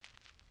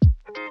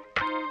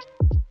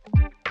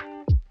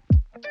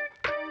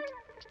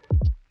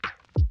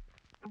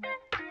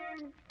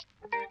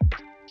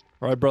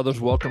All right, brothers,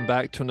 welcome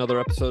back to another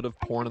episode of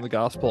Porn in the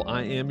Gospel.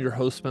 I am your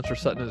host, Spencer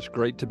Sutton, and it's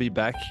great to be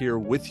back here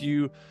with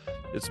you.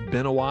 It's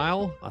been a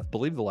while. I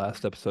believe the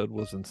last episode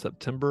was in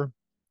September,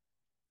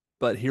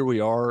 but here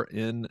we are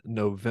in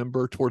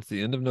November. Towards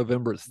the end of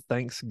November, it's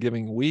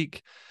Thanksgiving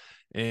week,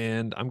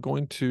 and I'm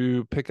going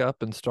to pick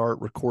up and start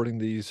recording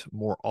these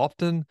more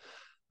often.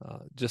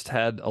 Just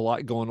had a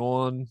lot going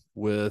on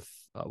with,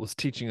 was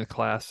teaching a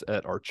class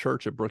at our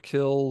church at Brook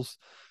Hills.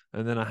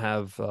 And then I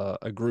have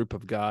a group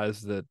of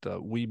guys that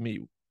we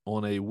meet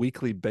on a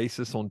weekly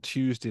basis on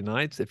Tuesday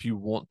nights. If you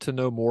want to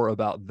know more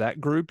about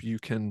that group, you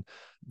can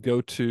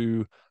go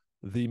to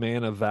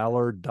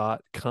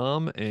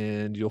themanofvalor.com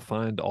and you'll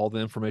find all the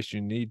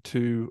information you need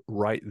to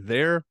right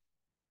there.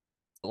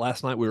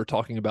 Last night we were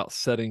talking about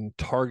setting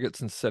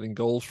targets and setting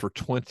goals for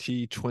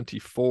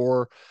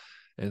 2024.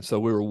 And so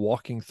we were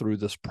walking through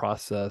this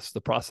process,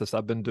 the process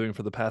I've been doing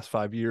for the past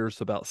 5 years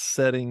about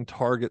setting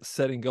targets,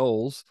 setting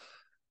goals,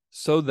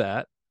 so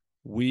that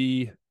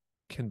we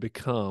can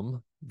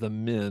become the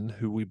men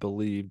who we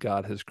believe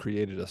God has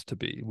created us to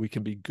be. We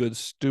can be good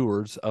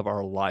stewards of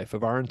our life,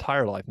 of our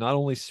entire life, not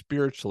only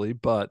spiritually,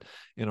 but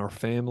in our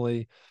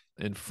family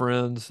and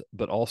friends,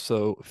 but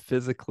also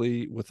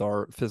physically with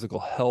our physical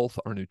health,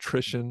 our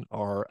nutrition,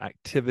 our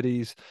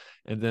activities,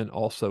 and then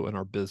also in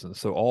our business.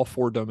 So all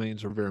four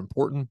domains are very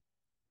important.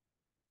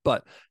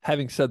 But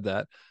having said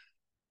that,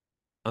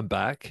 I'm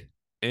back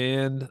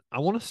and I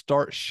want to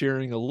start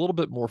sharing a little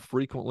bit more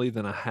frequently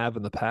than I have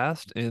in the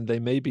past. And they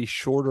may be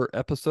shorter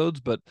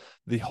episodes, but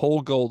the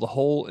whole goal, the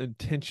whole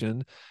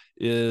intention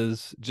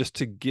is just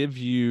to give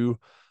you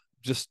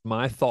just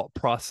my thought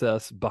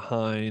process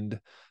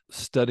behind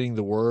studying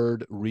the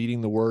word,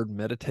 reading the word,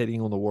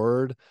 meditating on the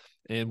word.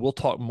 And we'll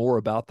talk more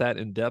about that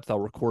in depth. I'll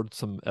record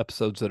some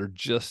episodes that are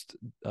just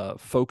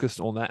focused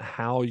on that,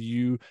 how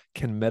you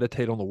can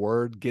meditate on the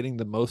word, getting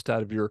the most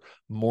out of your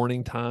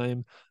morning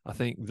time. I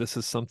think this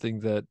is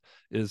something that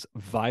is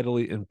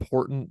vitally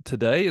important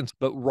today.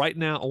 But right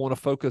now, I want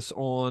to focus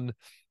on,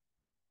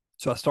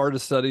 so I started a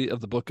study of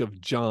the book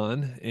of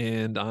John,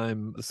 and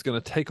it's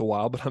going to take a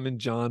while, but I'm in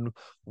John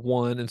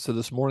 1. And so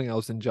this morning I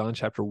was in John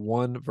chapter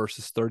 1,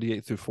 verses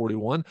 38 through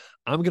 41.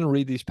 I'm going to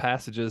read these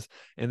passages,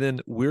 and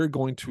then we're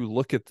going to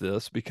look at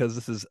this because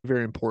this is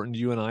very important.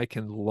 You and I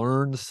can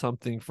learn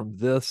something from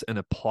this and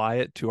apply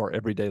it to our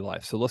everyday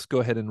life. So let's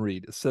go ahead and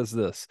read. It says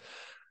this,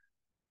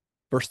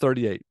 verse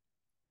 38.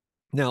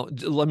 Now,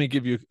 let me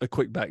give you a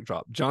quick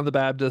backdrop. John the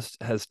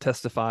Baptist has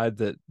testified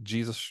that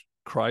Jesus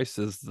Christ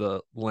is the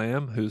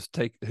Lamb who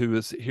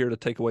is here to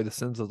take away the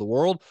sins of the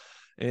world,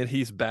 and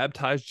he's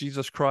baptized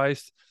Jesus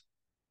Christ.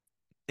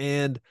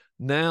 And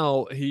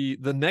now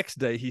the next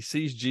day he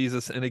sees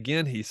Jesus, and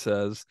again he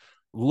says,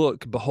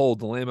 "Look, behold,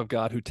 the Lamb of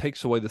God who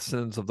takes away the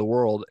sins of the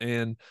world."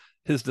 And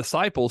his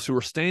disciples who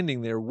were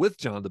standing there with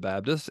John the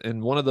Baptist,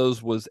 and one of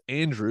those was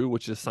Andrew,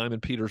 which is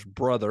Simon Peter's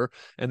brother,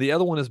 and the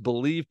other one is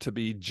believed to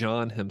be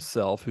John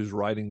himself, who's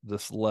writing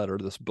this letter,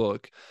 this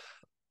book.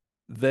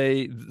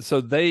 They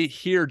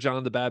hear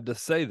John the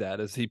Baptist say that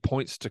as he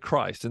points to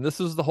Christ. And this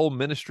is the whole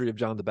ministry of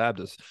John the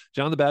Baptist.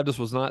 John the Baptist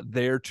was not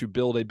there to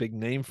build a big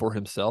name for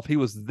himself. He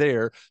was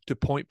there to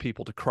point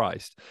people to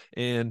Christ.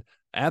 And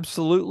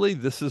absolutely,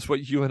 this is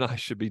what you and I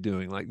should be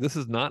doing. Like, this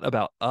is not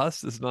about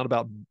us. This is not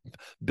about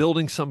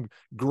building some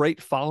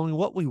great following.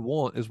 What we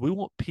want is we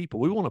want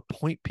to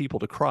point people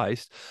to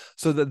Christ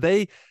so that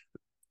they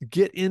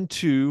get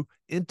into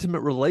intimate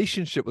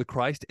relationship with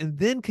Christ and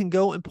then can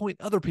go and point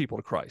other people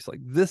to Christ. Like,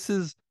 this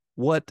is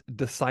what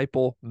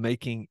disciple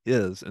making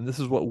is, and this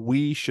is what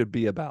we should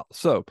be about.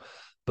 So,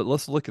 but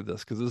let's look at this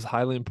because this is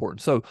highly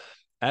important. So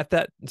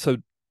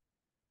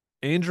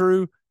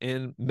Andrew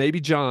and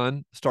maybe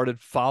John started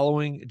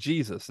following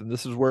Jesus, and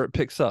this is where it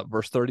picks up.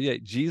 Verse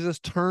 38, Jesus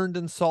turned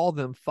and saw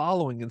them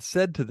following and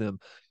said to them,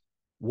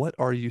 "What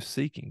are you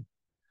seeking?"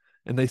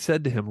 And they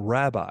said to him,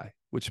 "Rabbi,"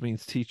 which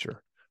means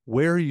teacher,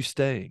 "where are you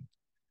staying?"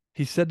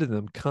 He said to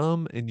them,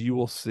 "Come and you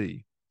will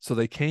see." So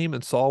they came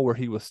and saw where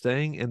he was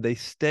staying, and they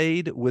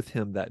stayed with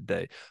him that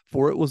day,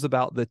 for it was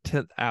about the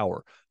 10th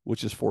hour,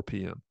 which is 4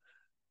 p.m.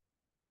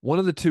 One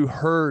of the two who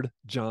heard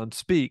John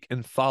speak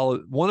and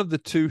followed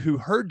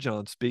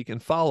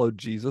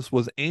Jesus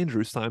was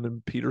Andrew,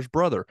 Simon Peter's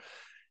brother.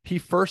 He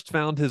first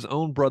found his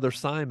own brother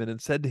Simon and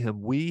said to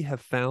him, "We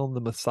have found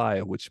the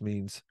Messiah," which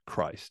means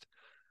Christ.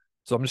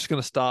 So I'm just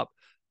going to stop,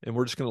 and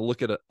we're just going to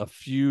look at a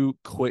few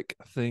quick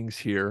things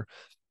here,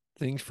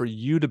 things for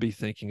you to be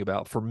thinking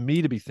about, for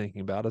me to be thinking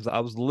about, as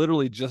I was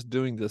literally just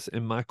doing this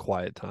in my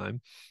quiet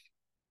time.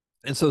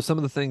 And so some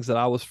of the things that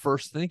I was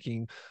first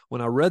thinking when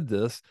I read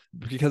this,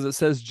 because it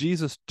says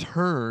Jesus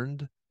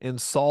turned and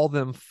saw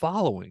them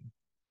following.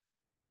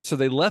 So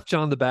they left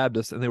John the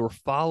Baptist and they were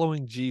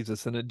following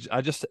Jesus. And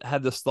I just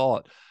had this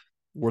thought,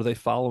 were they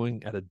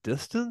following at a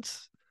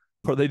distance?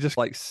 Were they just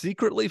like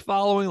secretly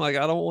following, like,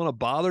 I don't want to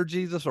bother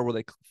Jesus? Or were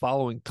they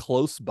following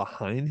close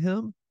behind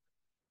him?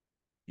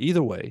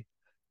 Either way,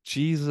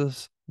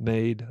 Jesus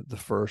made the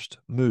first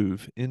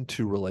move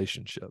into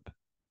relationship.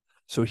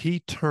 So he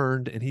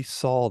turned and he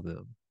saw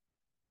them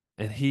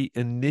and he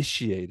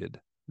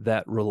initiated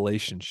that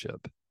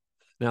relationship.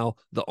 Now,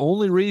 the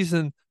only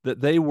reason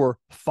that they were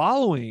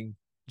following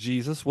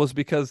Jesus was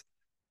because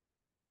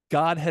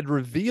God had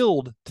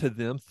revealed to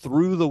them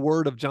through the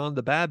word of John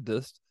the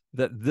Baptist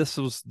that this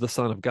was the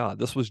Son of God.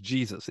 This was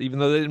Jesus, even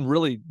though they didn't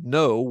really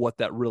know what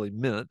that really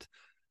meant.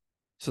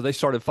 So they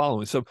started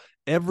following. So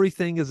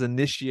everything is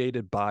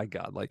initiated by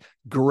God. Like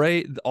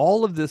great,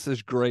 all of this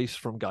is grace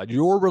from God.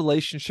 Your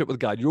relationship with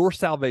God, your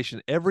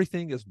salvation,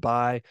 everything is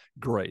by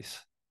grace.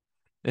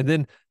 And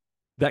then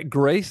that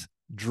grace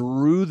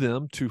drew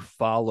them to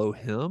follow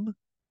him.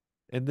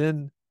 And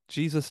then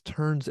Jesus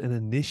turns and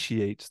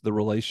initiates the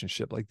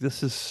relationship. Like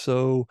this is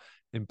so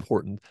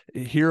important.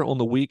 Here on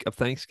the week of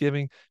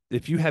Thanksgiving,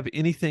 if you have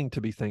anything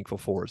to be thankful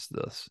for, it's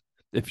this.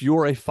 If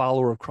you're a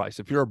follower of Christ,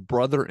 if you're a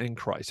brother in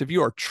Christ, if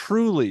you are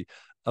truly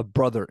a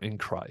brother in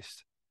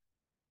Christ,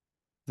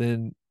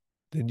 then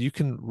you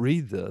can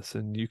read this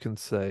and you can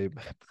say,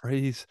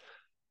 praise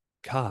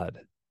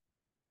God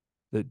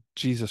that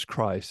Jesus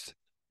Christ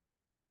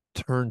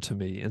turned to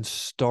me and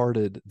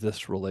started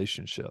this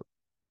relationship.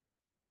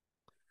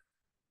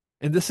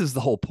 And this is the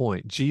whole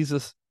point.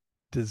 Jesus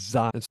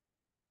designed.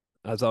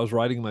 As I was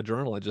writing my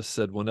journal, I just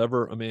said,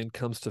 whenever a man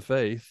comes to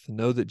faith,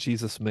 know that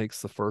Jesus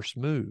makes the first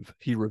move.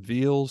 He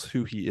reveals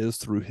who he is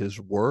through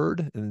his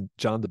word, and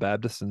John the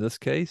Baptist in this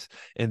case,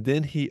 and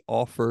then he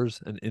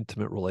offers an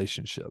intimate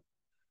relationship.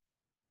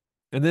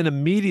 And then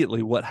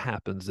immediately what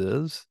happens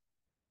is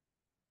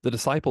the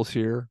disciples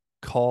here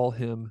call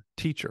him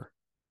teacher.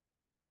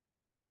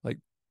 Like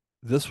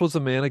this was a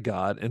man of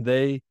God, and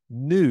they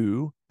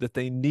knew that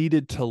they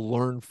needed to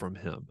learn from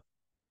him.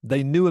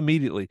 They knew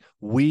immediately,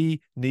 we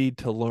need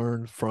to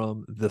learn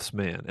from this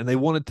man. And they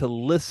wanted to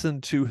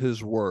listen to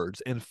his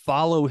words and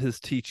follow his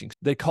teachings.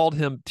 They called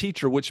him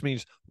teacher, which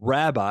means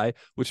rabbi,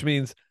 which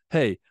means,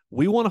 hey,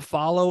 we want to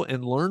follow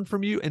and learn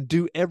from you and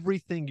do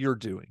everything you're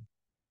doing.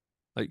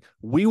 Like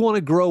we want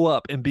to grow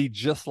up and be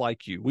just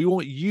like you. We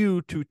want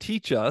you to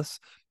teach us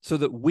so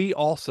that we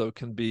also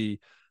can be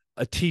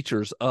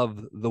teachers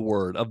of the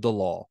word, of the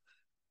law.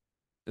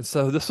 And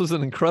so this was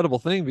an incredible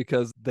thing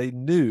because they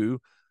knew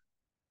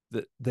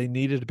that they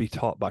needed to be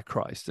taught by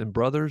Christ. And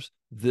brothers,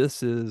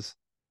 this is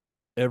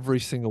every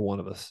single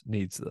one of us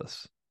needs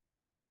this.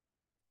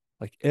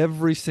 Like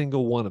every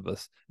single one of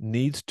us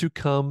needs to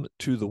come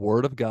to the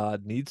word of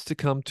God, needs to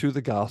come to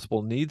the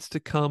gospel, needs to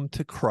come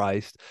to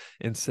Christ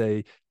and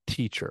say,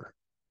 teacher,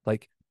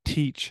 like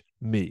teach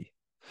me.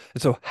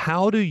 And so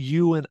how do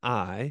you and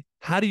I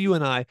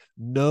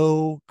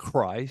know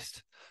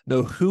Christ,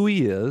 know who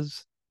he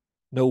is,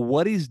 know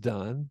what he's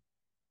done?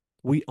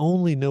 We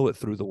only know it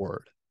through the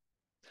word.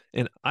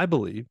 And I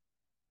believe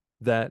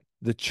that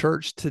the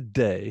church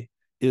today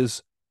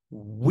is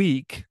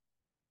weak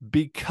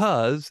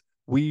because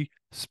we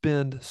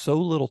spend so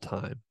little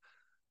time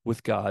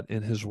with God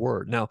in his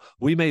word. Now,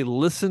 we may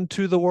listen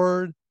to the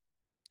word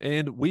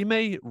and we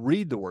may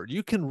read the word.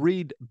 You can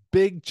read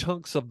big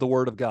chunks of the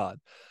word of God.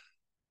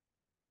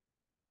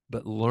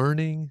 But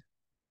learning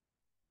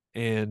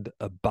and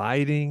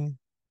abiding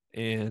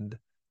and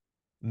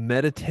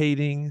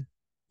meditating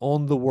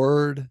on the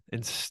word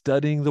and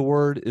studying the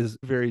word is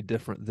very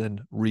different than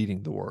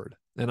reading the word.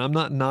 And I'm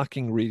not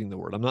knocking reading the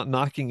word. I'm not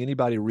knocking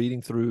anybody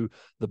reading through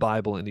the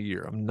Bible in a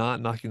year. I'm not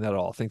knocking that at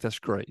all. I think that's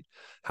great.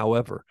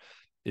 However,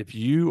 if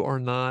you are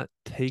not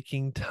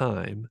taking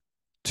time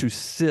to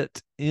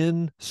sit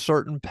in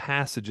certain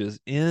passages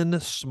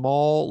in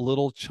small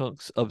little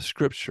chunks of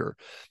scripture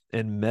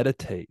and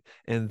meditate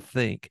and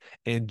think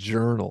and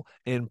journal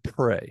and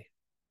pray,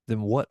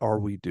 then what are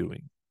we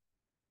doing?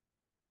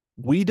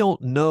 We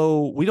don't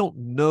know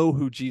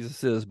who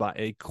Jesus is by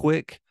a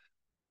quick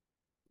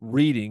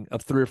reading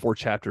of 3 or 4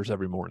 chapters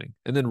every morning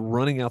and then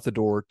running out the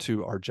door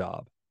to our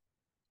job.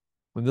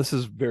 And this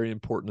is very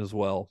important as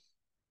well.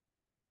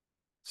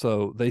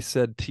 So they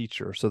said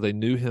teacher. So they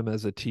knew him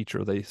as a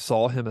teacher. They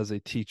saw him as a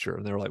teacher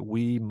and they're like,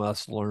 we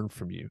must learn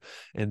from you.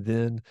 And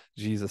then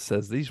Jesus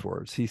says these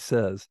words. He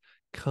says,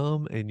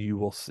 come and you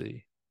will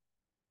see.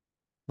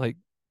 Like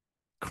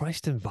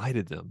Christ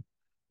invited them,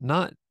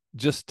 not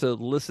just to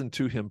listen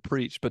to him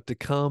preach, but to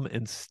come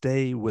and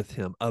stay with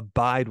him,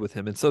 abide with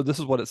him. And so this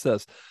is what it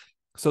says.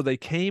 So they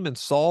came and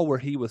saw where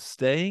he was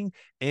staying,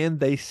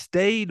 and they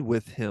stayed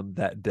with him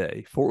that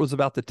day, for it was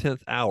about the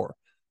 10th hour.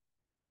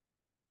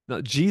 Now,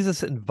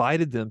 Jesus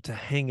invited them to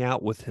hang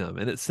out with him,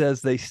 and it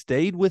says they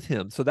stayed with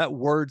him. So that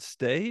word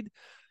stayed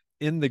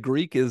in the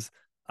Greek is,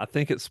 I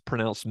think it's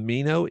pronounced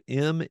meno,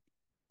 M-E-N-O,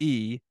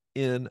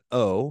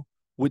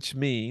 which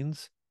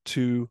means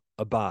to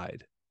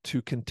abide,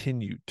 to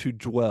continue, to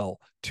dwell,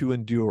 to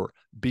endure,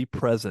 be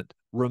present,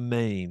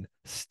 remain,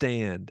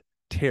 stand,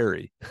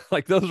 tarry.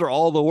 Like those are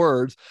all the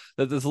words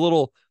that this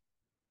little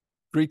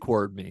Greek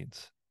word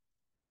means.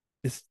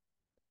 It's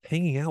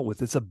hanging out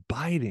with, it's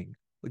abiding.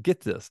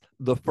 Get this.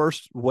 The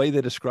first way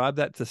they describe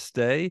that to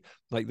stay,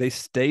 like they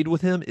stayed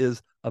with him,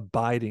 is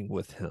abiding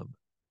with him.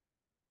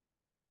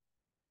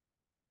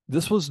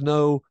 This was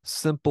no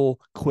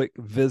simple, quick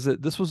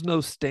visit. This was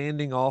no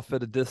standing off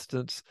at a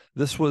distance.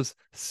 This was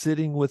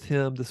sitting with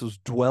him. This was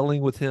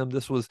dwelling with him.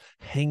 This was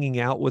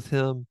hanging out with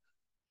him.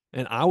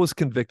 And I was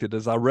convicted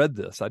as I read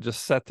this. I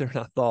just sat there and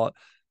I thought,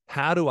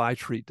 how do I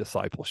treat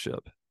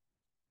discipleship?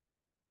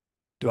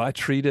 Do I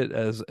treat it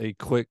as a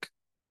quick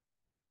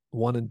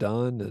one and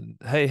done? And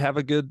hey, have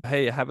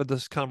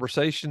this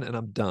conversation and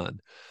I'm done.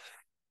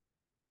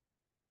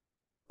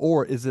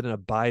 Or is it an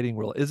abiding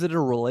role? Is it a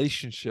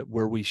relationship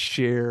where we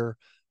share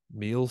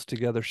meals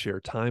together, share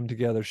time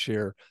together,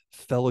 share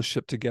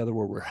fellowship together,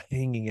 where we're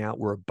hanging out,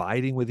 we're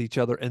abiding with each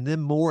other? And then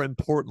more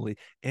importantly,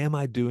 am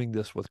I doing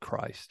this with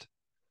Christ?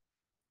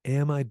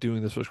 Am I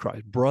doing this with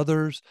Christ?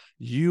 Brothers,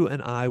 you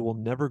and I will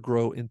never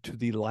grow into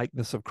the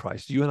likeness of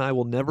Christ. You and I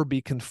will never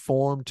be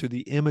conformed to the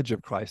image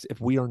of Christ if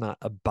we are not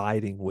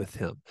abiding with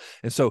him.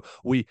 And so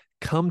we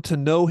come to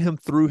know him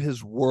through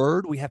his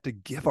word. We have to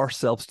give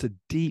ourselves to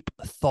deep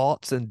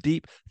thoughts and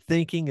deep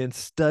thinking and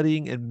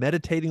studying and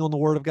meditating on the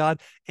word of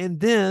God. And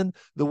then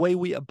the way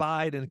we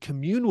abide and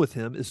commune with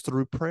him is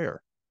through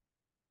prayer.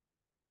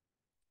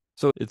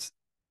 So it's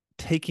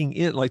taking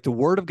in, like, the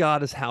word of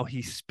God is how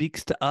he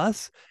speaks to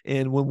us.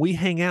 And when we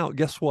hang out,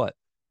 guess what?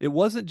 It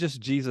wasn't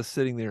just Jesus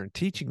sitting there and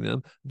teaching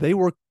them. They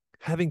were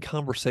having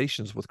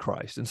conversations with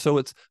Christ. And so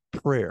it's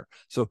prayer.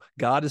 So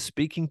God is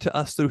speaking to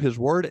us through his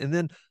word. And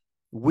then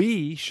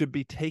we should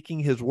be taking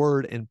his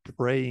word and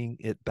praying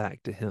it back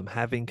to him,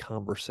 having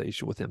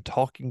conversation with him,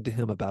 talking to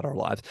him about our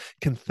lives,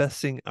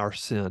 confessing our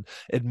sin,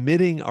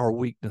 admitting our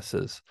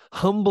weaknesses,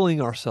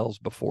 humbling ourselves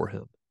before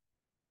him.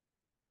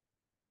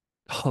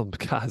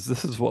 Guys,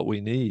 this is what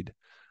we need.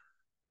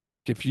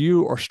 If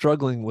you are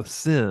struggling with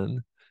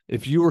sin,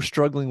 if you are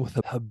struggling with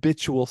a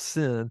habitual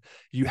sin,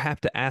 you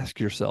have to ask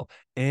yourself,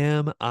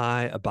 am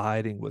I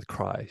abiding with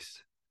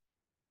Christ?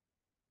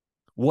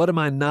 What am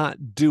I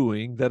not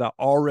doing that I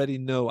already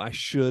know I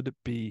should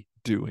be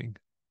doing?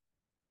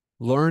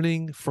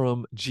 Learning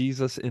from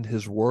Jesus in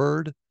his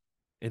word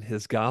and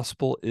his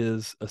gospel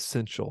is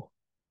essential.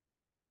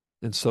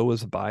 And so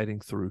is abiding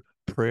through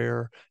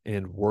prayer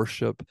and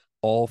worship,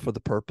 all for the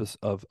purpose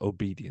of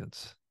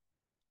obedience.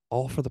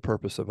 All for the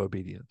purpose of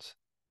obedience.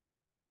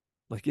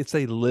 Like, it's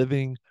a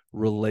living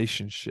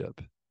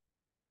relationship.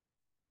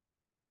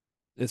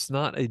 It's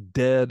not a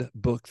dead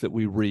book that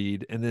we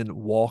read and then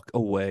walk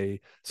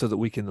away so that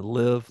we can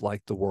live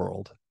like the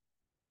world.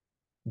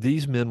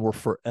 These men were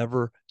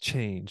forever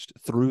changed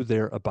through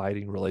their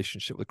abiding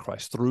relationship with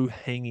Christ, through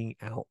hanging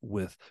out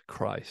with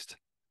Christ.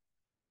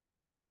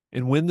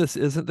 And when this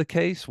isn't the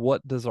case,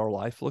 what does our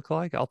life look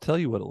like? I'll tell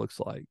you what it looks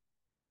like.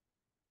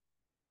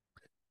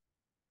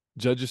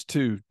 Judges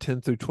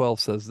 2:10-12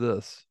 says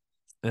this,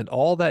 and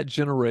all that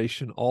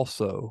generation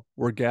also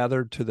were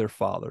gathered to their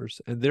fathers,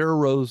 and there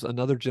arose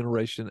another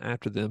generation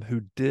after them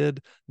who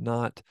did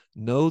not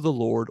know the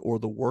Lord or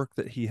the work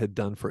that he had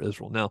done for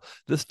Israel. Now,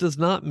 this does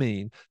not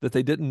mean that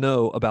they didn't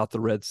know about the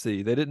Red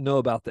Sea. They didn't know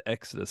about the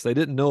Exodus. They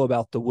didn't know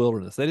about the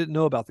wilderness. They didn't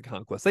know about the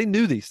conquest. They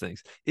knew these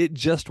things. It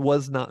just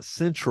was not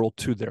central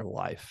to their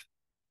life.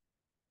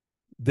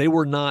 They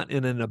were not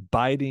in an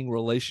abiding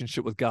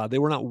relationship with God. They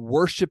were not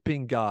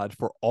worshiping God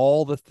for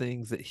all the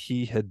things that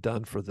he had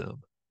done for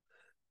them.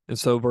 And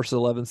so verse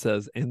 11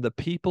 says, and the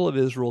people of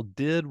Israel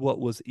did what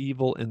was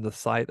evil in the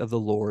sight of the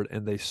Lord,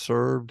 and they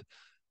served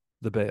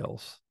the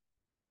Baals.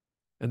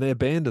 And they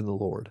abandoned the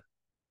Lord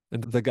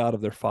and the God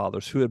of their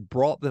fathers, who had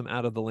brought them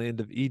out of the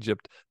land of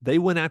Egypt. They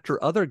went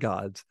after other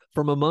gods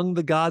from among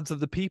the gods of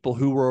the people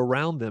who were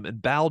around them,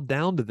 and bowed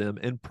down to them,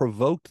 and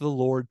provoked the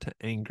Lord to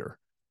anger.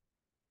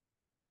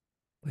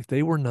 Like,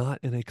 they were not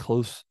in a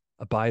close,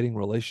 abiding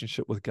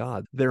relationship with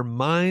God. Their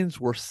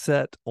minds were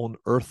set on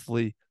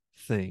earthly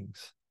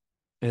things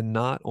and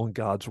not on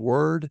God's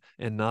word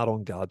and not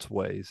on God's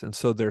ways. And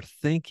so their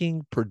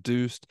thinking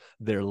produced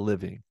their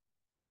living,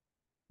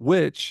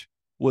 which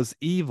was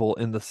evil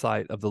in the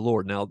sight of the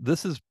Lord. Now,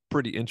 this is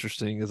pretty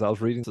interesting. As I was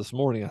reading this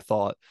morning, I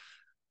thought,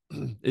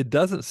 it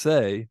doesn't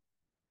say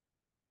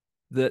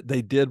that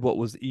they did what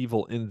was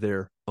evil in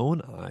their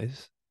own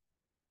eyes.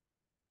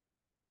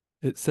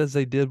 It says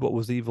they did what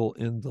was evil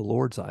in the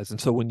Lord's eyes. And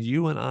so when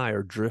you and I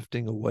are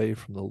drifting away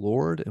from the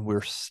Lord and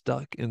we're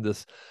stuck in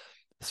this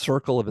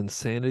circle of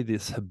insanity,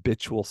 this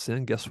habitual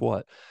sin, guess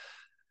what?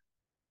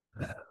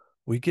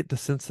 We get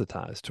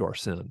desensitized to our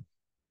sin.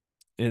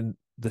 And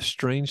the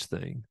strange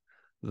thing,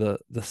 the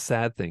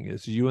sad thing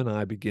is, you and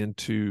I begin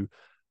to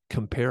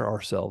compare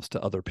ourselves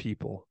to other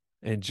people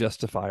and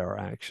justify our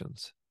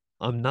actions.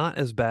 I'm not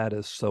as bad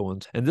as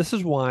so-and-so. And this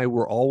is why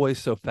we're always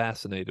so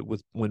fascinated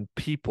with when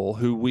people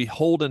who we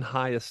hold in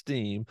high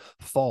esteem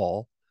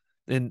fall,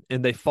 and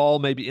they fall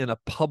maybe in a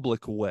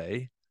public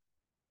way.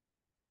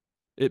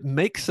 It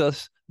makes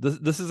us,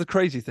 this is a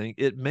crazy thing,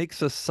 it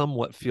makes us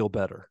somewhat feel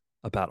better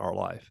about our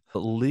life. At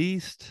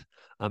least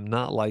I'm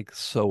not like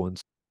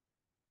so-and-so.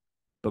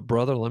 But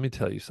brother, let me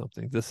tell you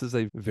something. This is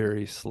a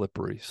very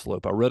slippery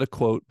slope. I read a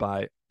quote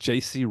by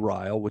J.C.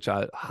 Ryle, which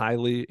I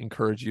highly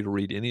encourage you to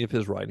read any of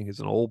his writing.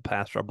 He's an old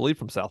pastor, I believe,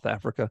 from South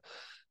Africa.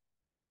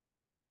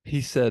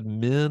 He said,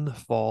 men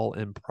fall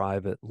in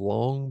private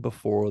long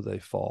before they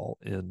fall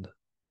in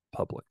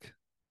public.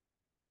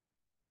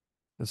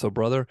 And so,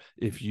 brother,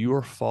 if you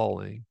are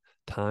falling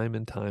time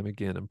and time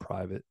again in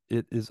private,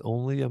 it is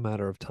only a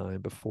matter of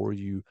time before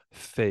you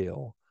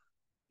fail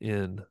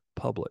in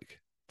public.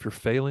 If you're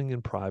failing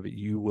in private,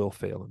 you will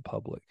fail in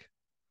public.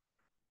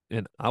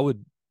 And I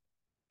would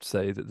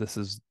say that this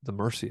is the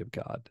mercy of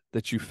God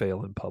that you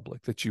fail in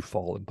public, that you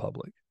fall in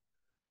public.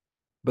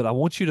 But I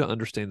want you to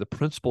understand the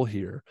principle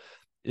here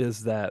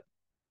is that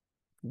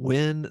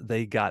when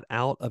they got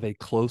out of a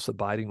close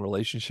abiding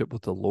relationship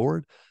with the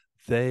Lord,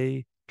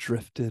 they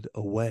drifted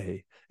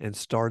away and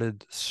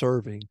started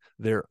serving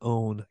their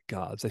own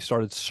gods. They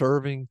started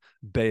serving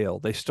Baal.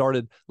 They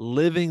started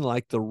living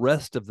like the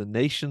rest of the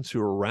nations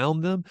who are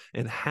around them.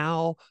 And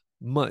how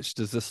much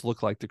does this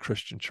look like the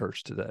Christian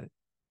church today?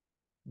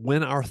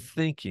 When our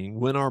thinking,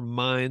 when our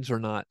minds are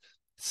not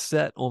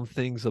set on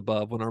things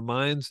above, when our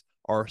minds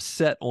are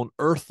set on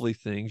earthly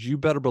things, you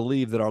better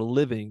believe that our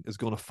living is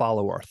going to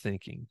follow our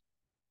thinking.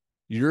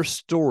 Your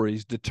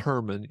stories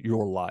determine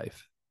your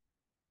life.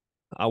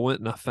 I went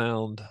and I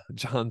found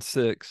John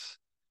 6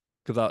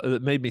 because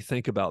it made me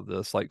think about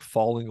this, like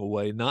falling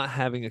away, not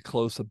having a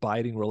close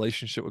abiding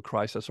relationship with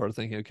Christ. I started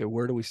thinking, okay,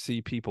 where do we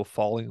see people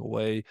falling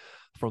away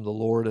from the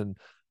Lord? And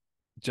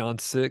John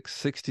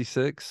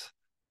 6:66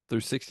 through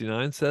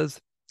 69 says,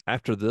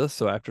 after this,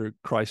 so after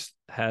Christ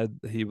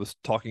he was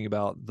talking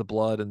about the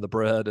blood and the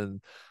bread,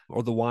 and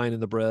or the wine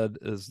and the bread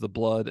is the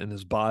blood and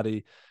his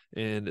body.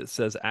 And it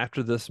says,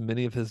 after this,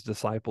 many of his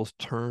disciples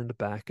turned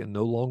back and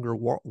no longer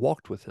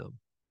walked with him.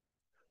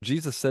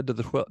 Jesus said to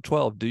the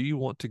 12, do you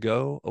want to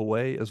go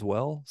away as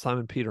well?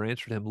 Simon Peter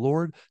answered him,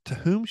 Lord, to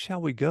whom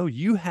shall we go?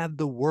 You have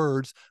the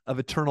words of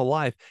eternal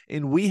life,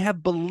 and we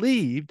have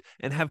believed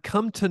and have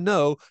come to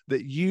know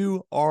that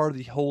you are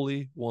the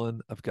Holy One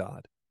of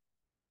God.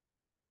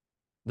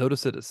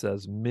 Notice that it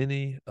says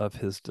many of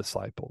his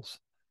disciples.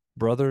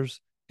 Brothers,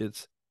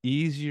 it's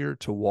easier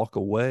to walk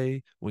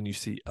away when you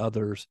see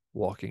others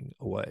walking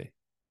away.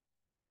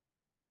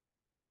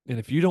 And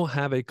if you don't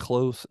have a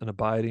close and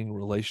abiding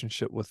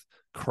relationship with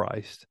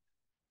Christ,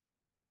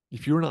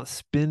 if you're not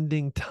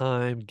spending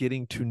time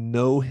getting to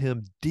know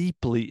him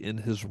deeply in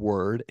his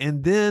word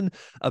and then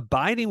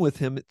abiding with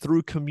him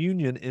through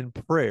communion and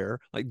prayer,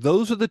 like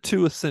those are the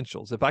two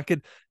essentials. If I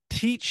could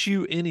teach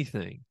you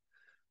anything,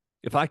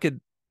 if I could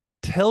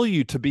tell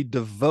you to be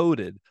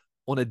devoted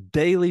on a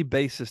daily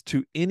basis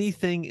to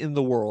anything in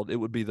the world, it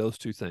would be those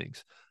two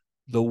things: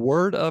 the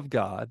word of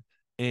God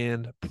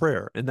and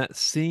prayer. And that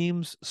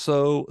seems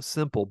so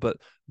simple, but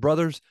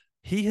brothers,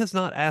 he has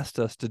not asked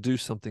us to do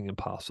something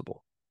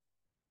impossible.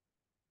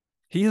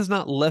 He has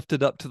not left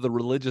it up to the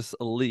religious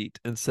elite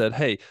and said,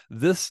 hey,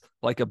 this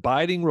like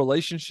abiding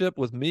relationship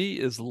with me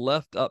is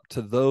left up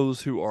to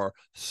those who are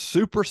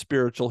super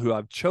spiritual, who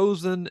I've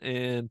chosen,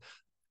 and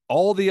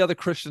all the other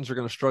Christians are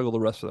going to struggle the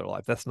rest of their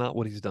life. That's not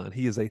what he's done.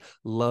 He is a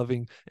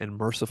loving and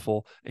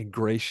merciful and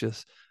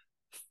gracious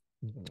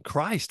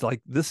Christ. Like,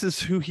 this is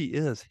who he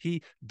is.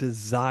 He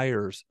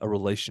desires a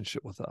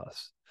relationship with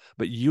us.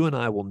 But you and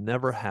I will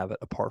never have it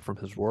apart from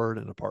his word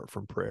and apart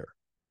from prayer.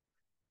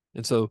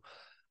 And so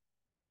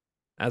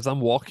as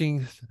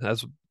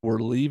we're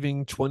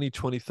leaving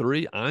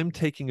 2023, I'm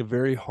taking a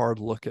very hard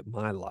look at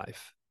my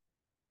life.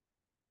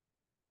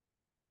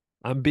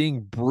 I'm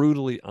being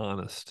brutally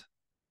honest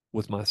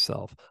with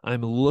myself.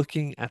 I'm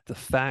looking at the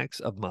facts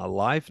of my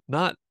life,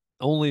 not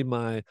only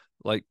my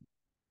like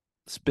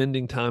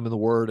spending time in the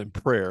word and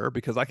prayer,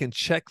 because I can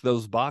check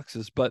those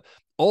boxes, but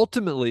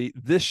ultimately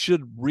this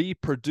should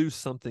reproduce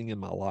something in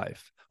my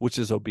life, which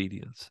is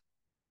obedience.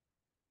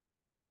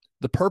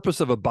 The purpose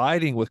of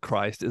abiding with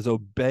Christ is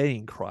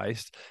obeying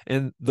Christ.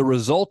 And the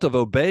result of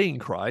obeying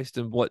Christ,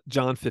 and what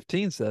John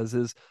 15 says,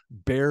 is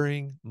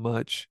bearing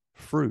much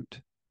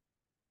fruit.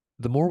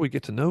 The more we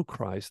get to know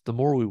Christ, the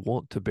more we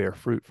want to bear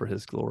fruit for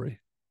his glory.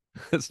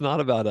 It's not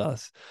about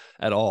us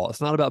at all.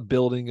 It's not about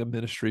building a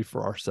ministry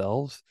for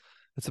ourselves.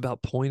 It's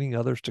about pointing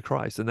others to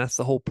Christ. And that's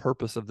the whole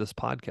purpose of this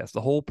podcast.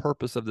 The whole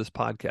purpose of this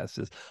podcast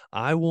is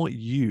I want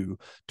you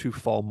to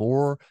fall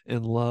more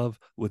in love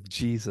with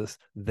Jesus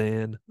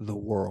than the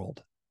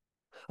world.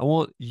 I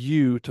want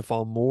you to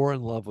fall more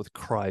in love with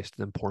Christ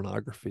than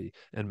pornography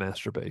and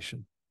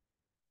masturbation.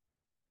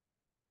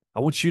 I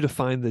want you to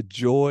find the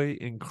joy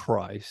in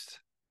Christ,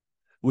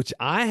 which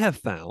I have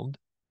found,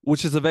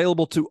 which is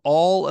available to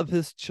all of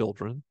his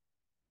children.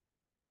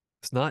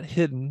 It's not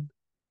hidden.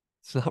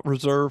 It's not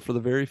reserved for the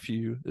very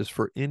few. It's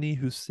for any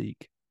who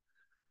seek.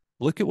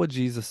 Look at what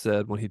Jesus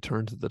said when he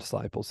turned to the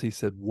disciples. He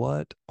said,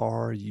 what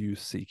are you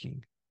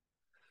seeking?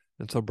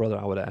 And so, brother,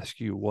 I would ask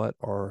you, what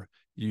are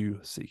you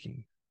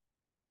seeking?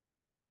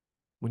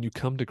 When you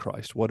come to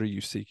Christ, what are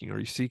you seeking? Are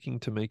you seeking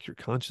to make your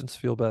conscience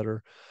feel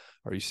better?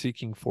 Are you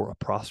seeking for a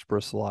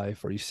prosperous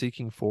life? Are you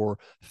seeking for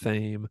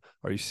fame?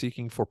 Are you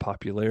seeking for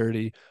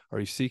popularity? Are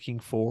you seeking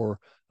for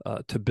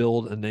to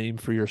build a name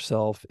for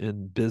yourself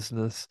in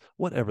business?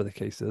 Whatever the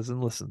case is.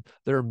 And listen,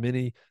 there are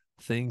many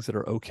things that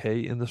are okay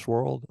in this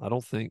world. I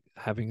don't think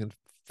having a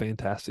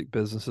fantastic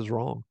business is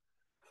wrong.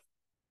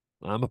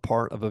 I'm a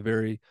part of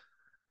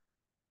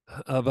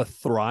a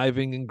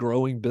thriving and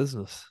growing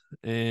business,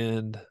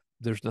 and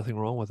there's nothing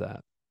wrong with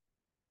that.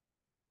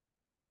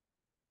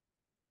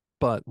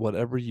 But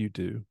whatever you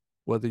do,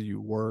 whether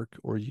you work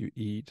or you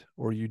eat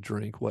or you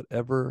drink,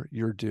 whatever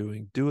you're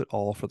doing, do it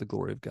all for the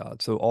glory of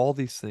God. So all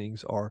these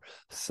things are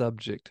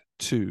subject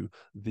to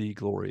the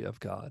glory of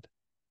God.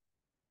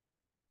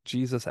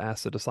 Jesus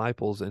asked the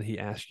disciples, and he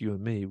asked you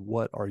and me,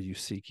 what are you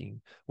seeking?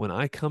 When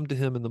I come to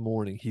him in the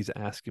morning, he's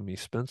asking me,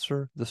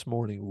 Spencer, this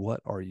morning, what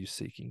are you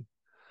seeking?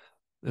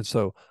 And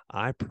so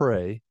I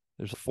pray.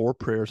 There's 4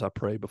 prayers I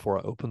pray before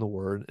I open the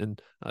word.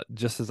 And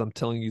just as I'm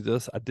telling you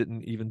this, I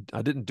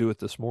didn't do it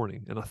this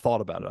morning. And I thought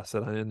about it. I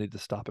said, I need to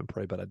stop and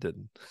pray, but I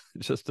didn't.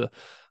 Just a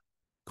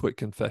quick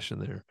confession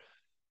there.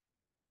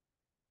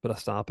 But I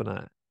stop and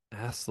I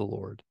ask the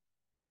Lord,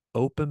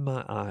 open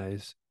my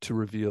eyes to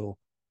reveal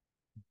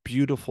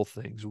beautiful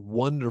things,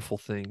 wonderful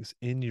things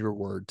in your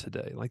word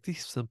today. Like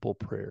these simple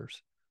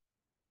prayers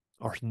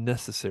are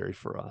necessary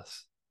for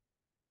us.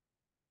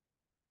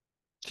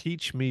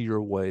 Teach me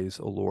your ways,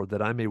 O Lord,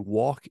 that I may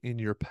walk in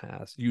your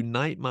paths.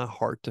 Unite my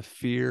heart to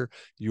fear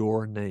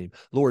your name.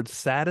 Lord,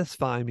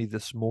 satisfy me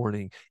this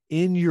morning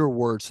in your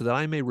word so that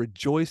I may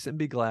rejoice and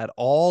be glad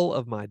all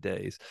of my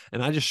days.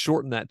 And I just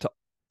shorten that to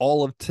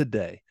all of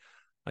today.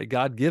 Like,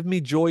 God, give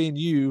me joy in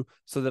you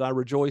so that I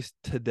rejoice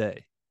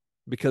today,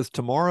 because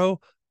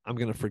tomorrow I'm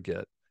going to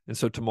forget. And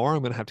so tomorrow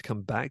I'm going to have to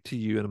come back to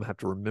you, and I'm going to have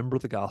to remember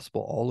the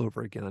gospel all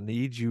over again. I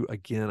need you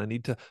again. I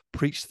need to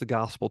preach the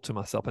gospel to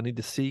myself. I need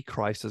to see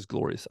Christ as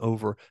glorious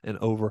over and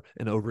over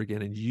and over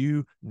again. And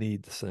you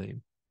need the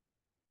same.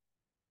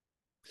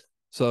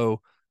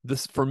 So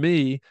this, for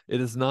me, it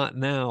is not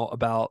now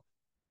about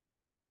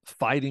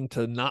fighting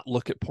to not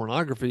look at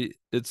pornography.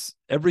 It's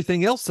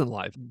everything else in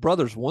life.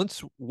 Brothers,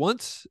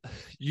 once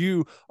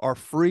you are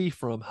free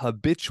from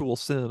habitual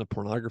sin of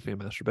pornography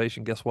and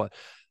masturbation, guess what?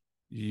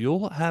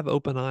 You'll have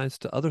open eyes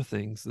to other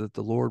things that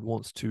the Lord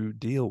wants to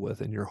deal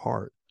with in your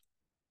heart,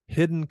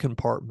 hidden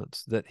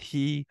compartments that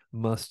he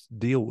must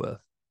deal with.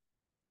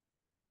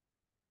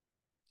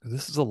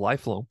 This is a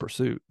lifelong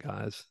pursuit,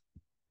 guys.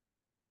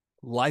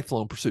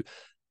 Lifelong pursuit.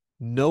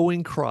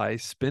 Knowing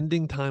Christ,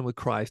 spending time with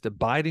Christ,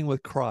 abiding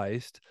with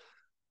Christ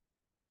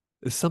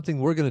is something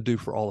we're going to do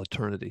for all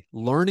eternity.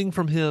 Learning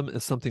from him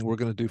is something we're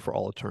going to do for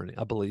all eternity.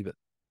 I believe it.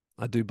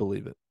 I do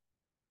believe it.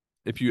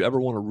 If you ever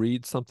want to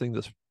read something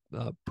that's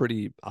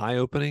pretty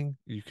eye-opening,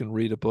 you can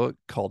read a book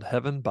called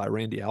Heaven by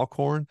Randy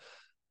Alcorn.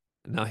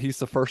 Now, he's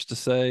the first to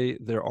say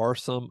there are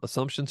some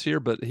assumptions here,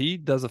 but he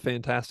does a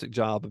fantastic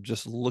job of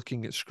just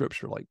looking at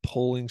Scripture, like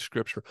pulling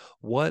Scripture.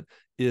 What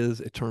is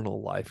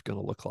eternal life going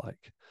to look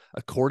like?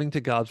 According to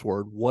God's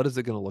word, what is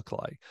it going to look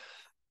like?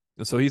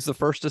 And so he's the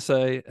first to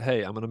say,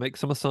 hey, I'm going to make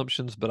some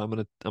assumptions, but I'm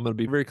going to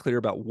be very clear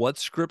about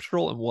what's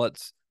scriptural and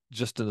what's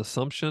just an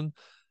assumption.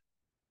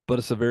 But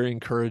it's a very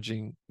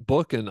encouraging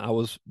book. And I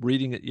was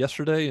reading it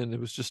yesterday, and it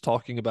was just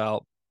talking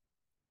about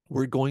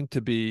we're going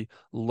to be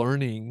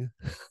learning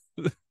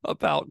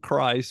about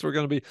Christ. We're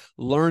going to be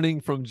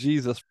learning from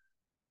Jesus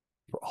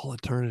for all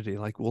eternity.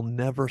 Like, we'll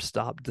never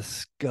stop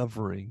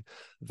discovering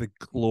the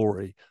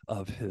glory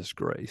of his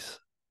grace.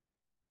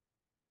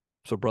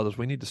 So, brothers,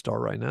 we need to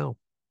start right now.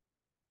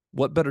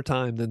 What better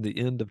time than the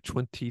end of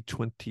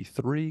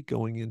 2023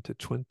 going into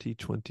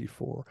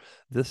 2024?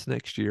 This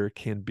next year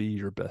can be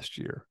your best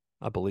year.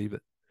 I believe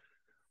it.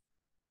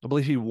 I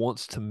believe he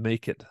wants to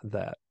make it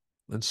that.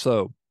 And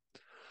so,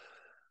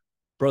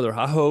 brother,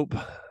 I hope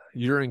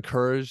you're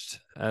encouraged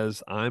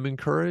as I'm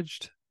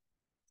encouraged.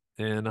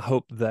 And I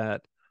hope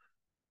that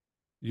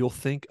you'll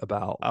think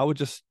about, I would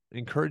just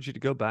encourage you to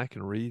go back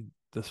and read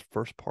this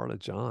first part of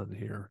John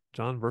here,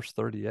 John verse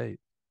 38.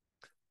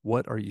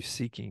 What are you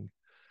seeking?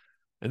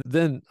 And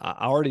then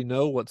I already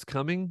know what's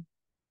coming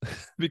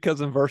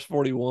because in verse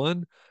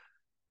 41,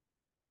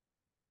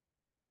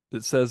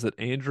 it says that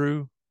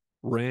Andrew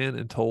ran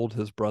and told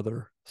his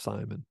brother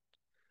Simon.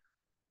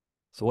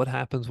 So what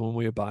happens when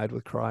we abide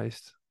with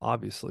Christ?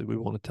 Obviously, we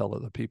want to tell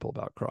other people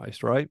about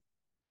Christ, right?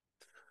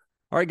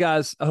 All right,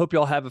 guys, I hope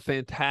y'all have a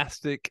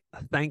fantastic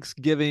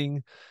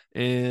Thanksgiving,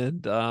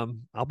 and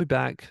I'll be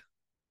back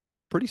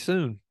pretty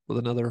soon with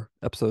another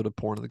episode of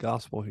Porn of the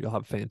Gospel. Y'all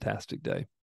have a fantastic day.